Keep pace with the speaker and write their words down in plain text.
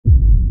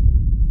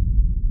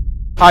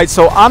Alright,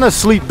 so on a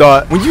sleep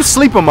dart, when you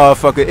sleep a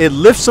motherfucker, it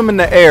lifts them in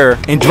the air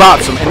and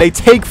drops them, and they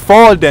take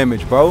fall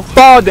damage, bro.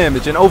 Fall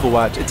damage in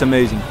Overwatch. It's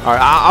amazing.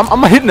 Alright,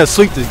 I'm hitting a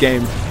sleep this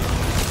game.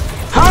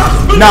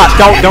 Nah,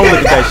 don't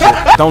look at that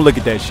shit. Don't look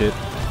at that shit.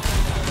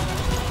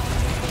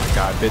 Oh my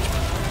god, bitch.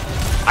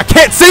 I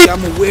can't see!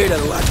 I'm aware that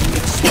a lot of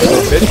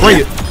Bitch,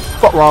 bring it.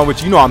 Fuck wrong with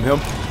you? You know I'm him.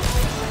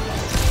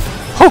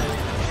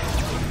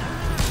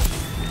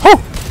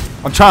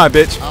 I'm trying,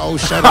 bitch. Oh,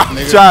 shut up,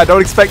 nigga. I'm trying.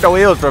 Don't expect no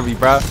heals from me,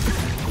 bro.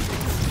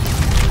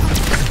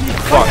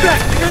 Fuck.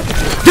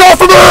 Get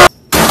off of me!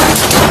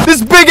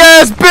 This big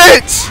ass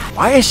bitch!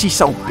 Why is she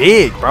so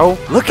big, bro?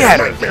 Look at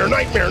her.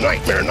 Nightmare.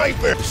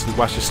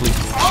 Watch your sleep.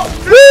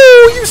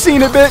 Woo! You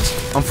seen it,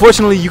 bitch.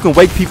 Unfortunately, you can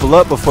wake people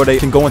up before they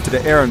can go into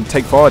the air and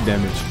take fall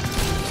damage.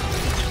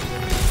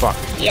 Fuck.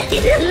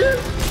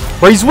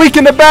 But he's weak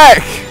in the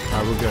back.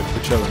 Alright, we're good.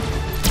 We're chilling.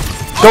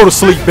 Go to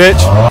sleep,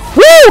 bitch.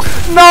 Woo!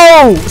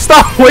 No!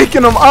 Stop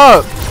waking him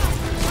up.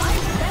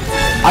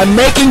 I'm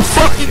making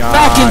fucking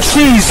mac and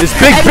cheese. This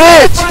big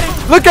bitch.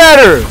 Look at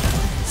her.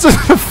 It's a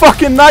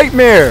fucking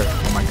nightmare.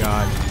 Oh my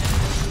god.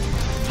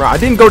 Bro, I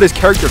didn't go this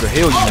character to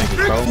heal you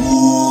niggas, bro.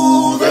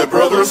 Ooh, that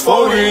brother's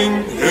floating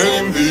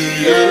in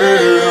the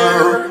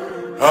air.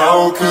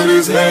 How could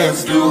his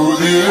hands do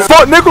this?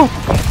 Fuck, nickel.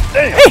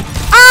 Hey.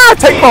 Ah,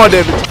 take fall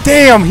damage.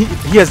 Damn, he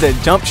has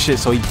that jump shit,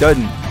 so he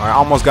doesn't. Alright, I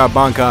almost got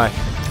Bankai.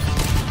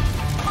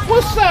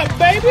 What's up,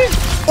 baby?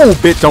 Oh,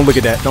 bitch, don't look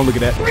at that. Don't look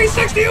at that.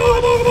 360.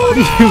 What are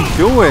you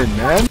doing,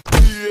 man?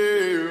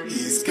 Yeah,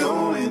 he's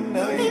going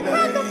night.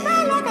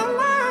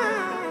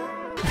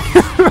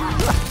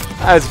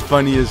 That's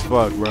funny as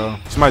fuck, bro.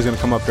 Somebody's gonna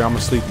come up here. I'm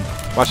gonna sleep.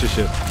 Watch this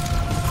shit.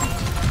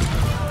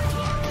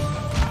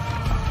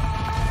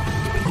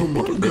 Oh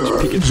my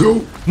god,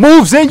 Joe.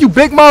 Moves in, you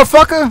big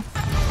motherfucker.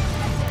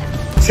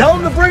 Tell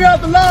him to bring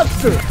out the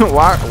lobster.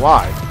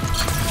 Why?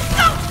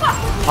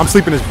 I'm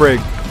sleeping this brig.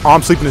 Oh,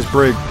 I'm sleeping this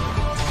brig.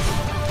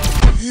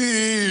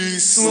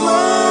 He's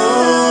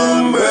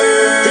slumbering.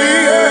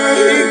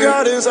 He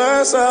got his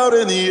ass out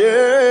in the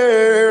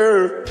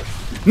air.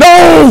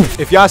 No!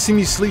 If y'all see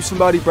me sleep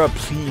somebody, bro,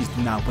 please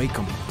do not wake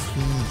them.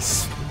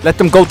 Please. Let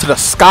them go to the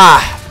sky.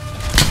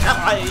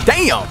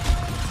 Damn.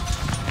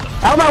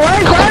 Out of my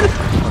way, son.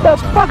 The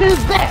fuck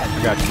is that?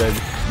 I got you, baby.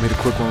 Made a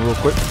quick one real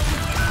quick.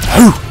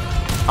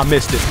 I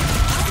missed it.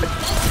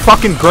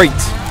 Fucking great.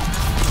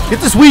 Get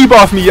this weeb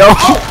off me, yo.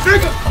 Oh,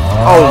 shit.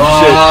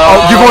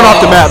 Oh, you're going off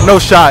the map. No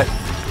shot.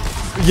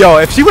 Yo,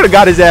 if she would have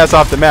got his ass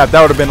off the map,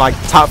 that would have been like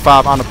top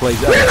 5 on the place.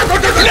 Get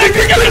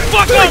the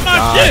fuck out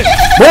my shit.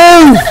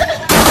 Move!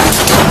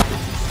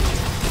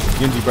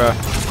 Genji, bro.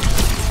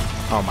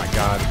 Oh my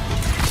god.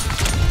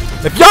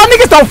 If y'all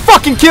niggas don't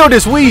fucking kill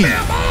this weed.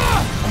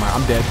 Oh my,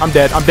 I'm dead. I'm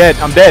dead. I'm dead.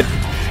 I'm dead.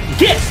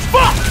 Get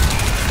fucked.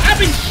 I've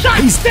been shot.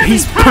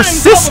 He's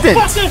persistent.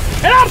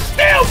 And I'm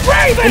still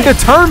breathing. And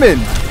determined.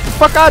 Get the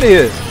fuck out of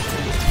here.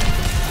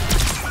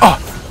 Oh.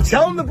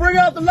 Tell him to bring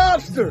out the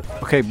lobster.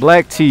 Okay,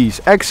 black tees.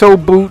 Exo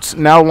boots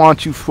now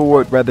launch you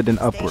forward rather than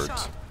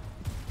upwards.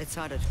 It's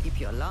harder to keep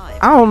you alive.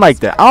 I don't like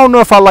that. I don't know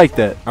if I like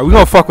that. Alright, we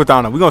gonna fuck with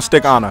Ana. We gonna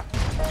stick Ana.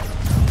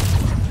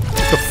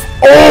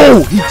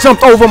 Oh! He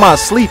jumped over my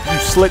sleep, you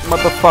slick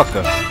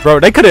motherfucker.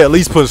 Bro, they could have at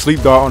least put a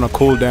sleep dart on a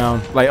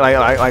cooldown. Like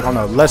on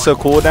a lesser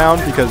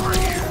cooldown because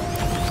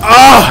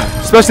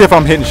especially if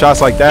I'm hitting shots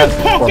like that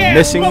or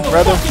missing,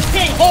 rather.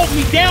 Can't hold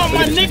me down,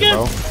 my nigga.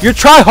 Bro. You're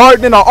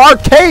tryharding in an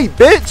arcade,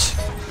 bitch.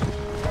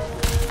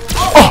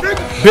 Oh,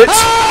 bitch.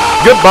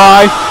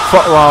 Goodbye.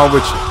 Fuck wrong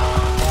with you.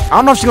 I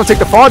don't know if she's gonna take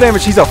the fall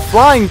damage. She's a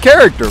flying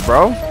character,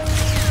 bro.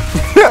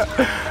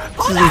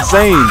 This is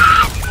insane.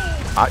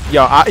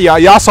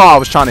 Y'all saw I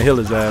was trying to heal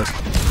his ass.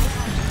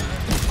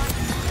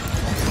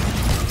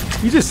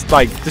 He just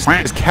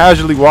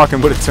casually walking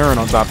with a turn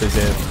on top of his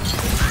head.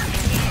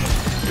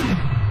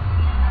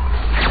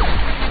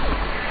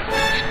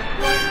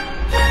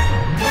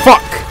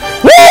 Fuck!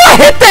 Woo! I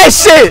hit that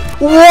shit!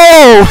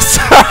 Whoa,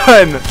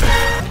 son!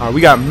 Alright, we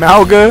got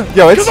Malga.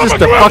 Yo, it's just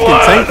the fucking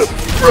tanks.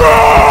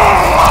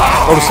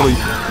 Go to sleep.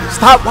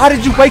 Stop! Why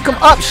did you wake him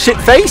up, shit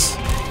face?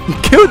 You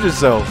killed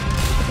yourself.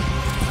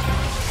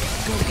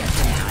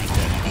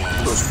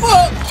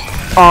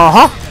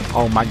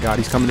 Oh my god,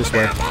 he's coming this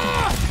way.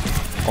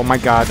 Oh my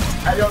god.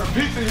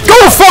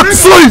 Go fuck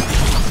sleep!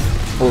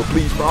 Oh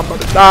please, bro, I'm about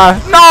to die.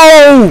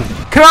 No!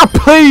 Can I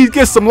please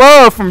get some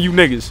love from you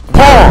niggas?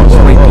 Pause.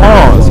 Wait,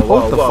 pause.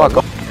 Hold the fuck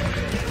up.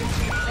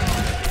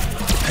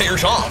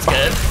 Here's off,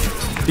 kid.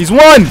 He's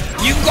won!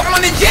 You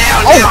going to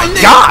jail? Oh my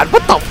god,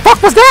 what the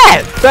fuck was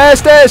that?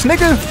 Fast ass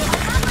nigga.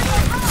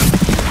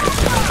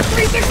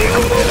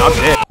 I'm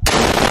dead.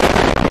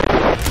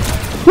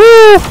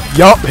 Woo!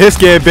 Yup, his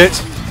scared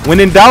bitch. When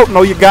in doubt,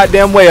 know your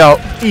goddamn way out.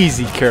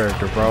 Easy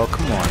character, bro.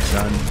 Come on,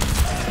 son.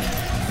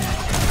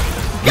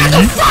 Get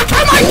the fuck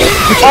out of my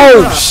game!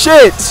 Oh,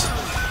 shit!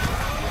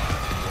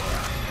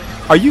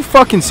 Are you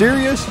fucking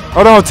serious?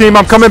 Hold on, team.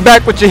 I'm coming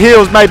back with your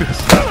heels, baby.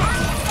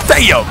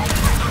 Damn!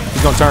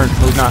 He's gonna turn.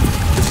 No, he's not.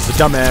 This is a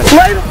dumbass.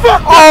 Play the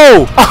fuck!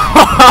 Oh!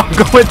 I'm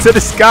going to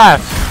the sky.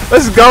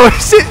 Let's go.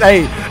 Shit,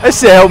 hey, that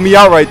shit helped me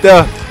out right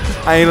there.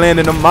 I ain't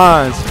landing them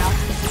mines.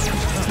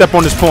 Step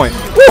on this point.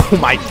 Oh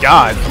my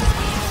god.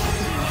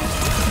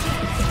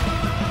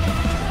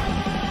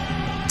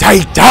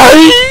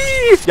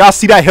 Y'all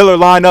see that healer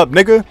line up,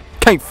 nigga?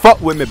 Can't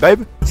fuck with me,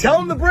 baby. Tell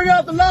him to bring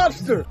out the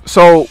lobster.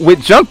 So with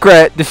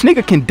Junkrat, this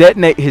nigga can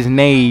detonate his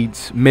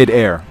nades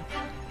mid-air.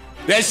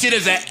 That shit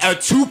is a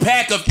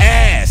 2-pack of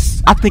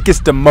ass. I think it's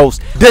the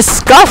most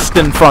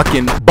disgusting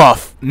fucking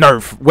buff,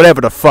 nerf,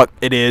 whatever the fuck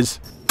it is.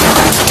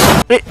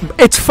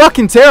 It's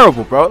fucking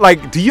terrible, bro.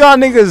 Like, do y'all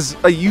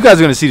niggas, like, you guys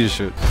are gonna see this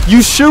shit.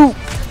 You shoot,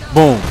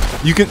 boom.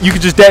 You can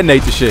just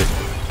detonate the shit.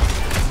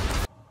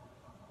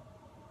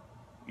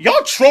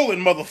 Y'all trolling,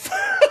 motherfucker.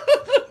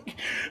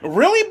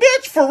 Really,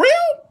 bitch? For real?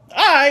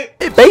 Alright.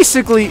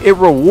 It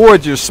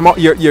rewards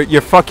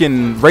your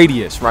fucking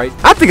radius, right?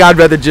 I think I'd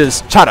rather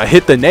just try to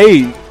hit the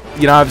nade.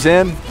 You know what I'm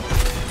saying?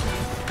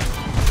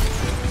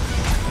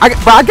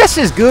 But I guess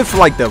it's good for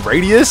like the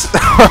radius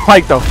or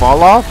like the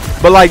fall off.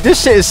 But like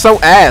this shit is so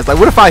ass. Like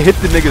what if I hit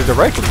the niggas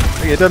directly?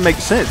 Like, it doesn't make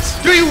sense.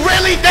 Do you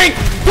really think?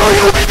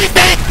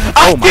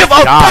 Oh my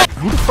god.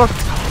 Who the fuck?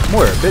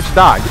 More bitch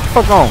die. Get the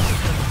fuck on.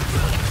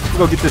 Let's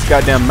go get this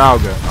goddamn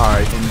Malga.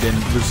 Alright, and then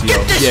Lucio.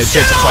 Yeah,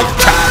 just like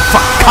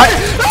fuck.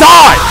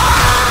 Die!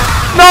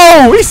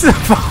 No! He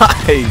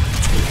survived!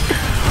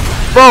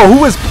 Bro,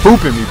 who is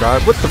booping me, bro?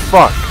 What the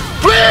fuck?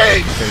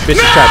 Please! Okay, bitch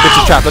is trapped, bitch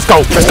is trapped. Let's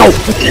go, let's go!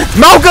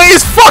 Malga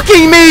is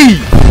fucking me!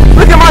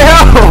 Look at my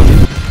health!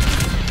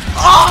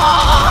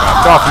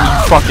 Get off me, you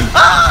fucking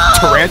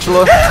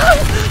tarantula.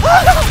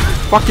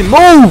 Fucking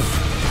move!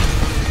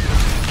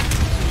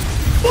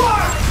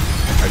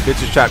 Alright,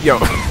 bitch is trapped. Yo.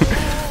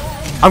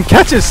 I'm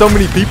catching so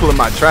many people in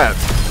my traps.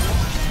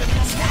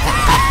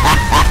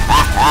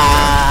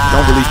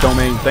 Don't release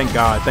domain. Thank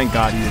God. Thank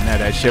God he didn't have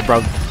that shit,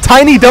 bro.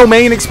 Tiny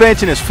domain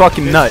expansion is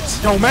fucking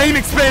nuts. Domain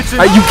expansion.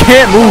 You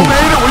can't move.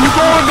 Where you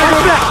going, nigga?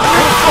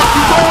 Where the fuck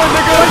you going,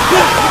 nigga?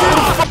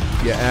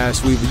 Yeah,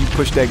 ass weaver, you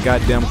push that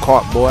goddamn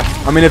cart, boy.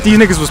 I mean, if these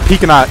niggas was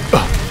peeking out,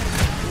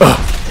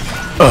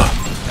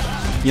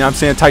 you know what I'm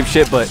saying, type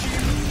shit, but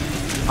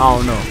I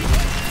don't know.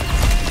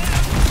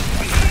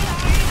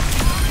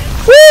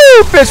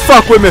 Woo! Bitch,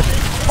 fuck with me.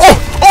 Oh,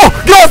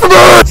 get off of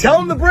me!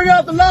 Tell him to bring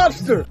out the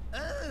lobster.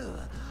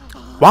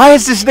 Why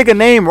is this nigga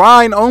named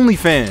Ryan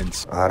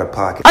OnlyFans? Out of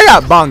pocket. I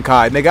got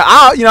Bankai, nigga.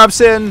 You know what I'm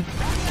saying?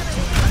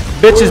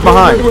 Bitch is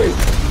behind. Wait.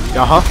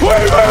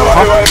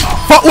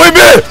 Fuck with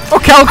me!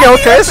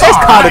 Okay. It's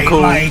kinda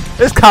cool.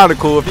 It's kinda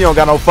cool if you don't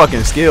got no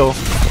fucking skill.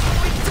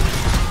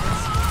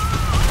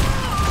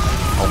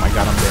 Oh my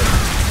god, I'm dead.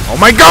 Oh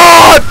my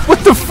god!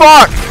 What the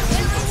fuck?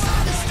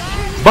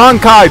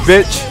 Bankai,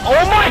 bitch.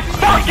 Oh my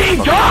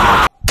fucking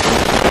god!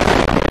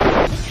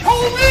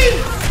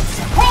 Police!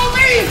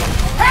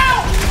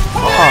 Help!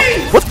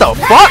 Police! What the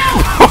fuck?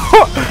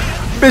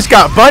 Bitch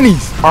got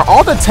bunnies. Are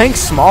all the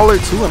tanks smaller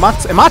too? Am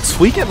I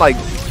tweaking? Like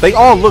they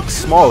all look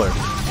smaller.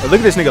 Like,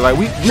 look at this nigga. Like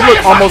we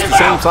look almost the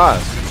same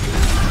size.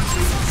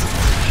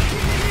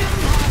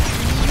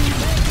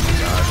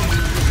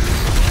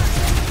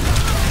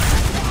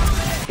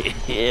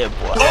 Yeah,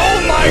 boy. Oh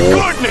my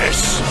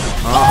goodness!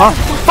 Fuck!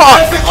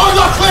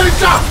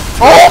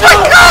 Oh my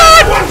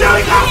god!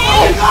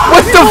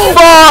 What the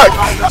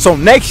fuck? So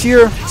next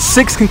year,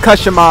 6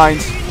 concussion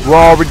mines. We're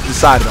already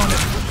decided on it.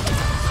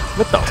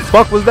 What the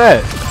fuck was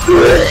that?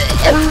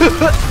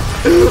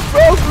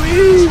 Bro,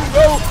 please,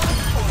 bro.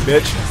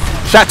 Bitch.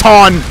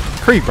 Chaton!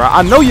 Creep, bro.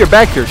 I know you're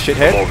back here,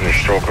 shithead. Over the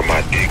stroke of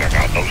my dick. I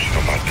got lotion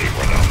on my dick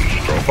right now. The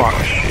stroke of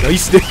my shit. Yo,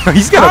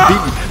 he's gonna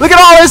beat me. Look at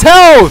all his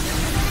health!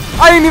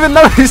 I didn't even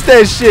notice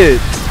that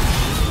shit.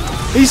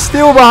 He's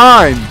still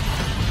behind.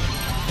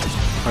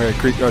 Okay,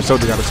 creep. Oh,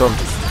 soldier got a soldier.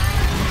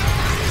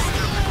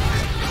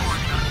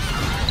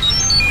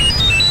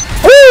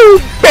 Woo,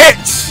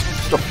 bitch!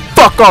 The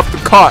fuck off the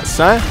cart,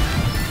 son.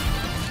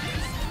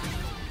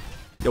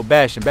 Yo,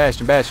 Bastion.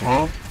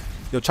 Huh?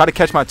 Yo, try to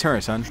catch my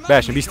turn, son.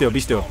 Bastion, be still.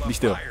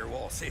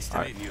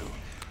 Alright.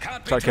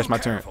 Try to catch my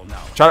turn.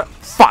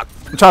 Fuck!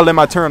 I'm trying to let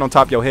my turn on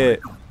top of your head.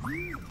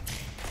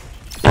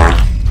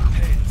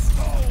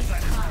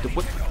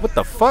 What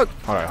the fuck?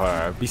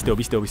 Alright. Be still.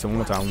 One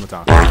more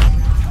time.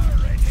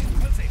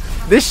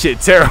 This shit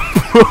terrible.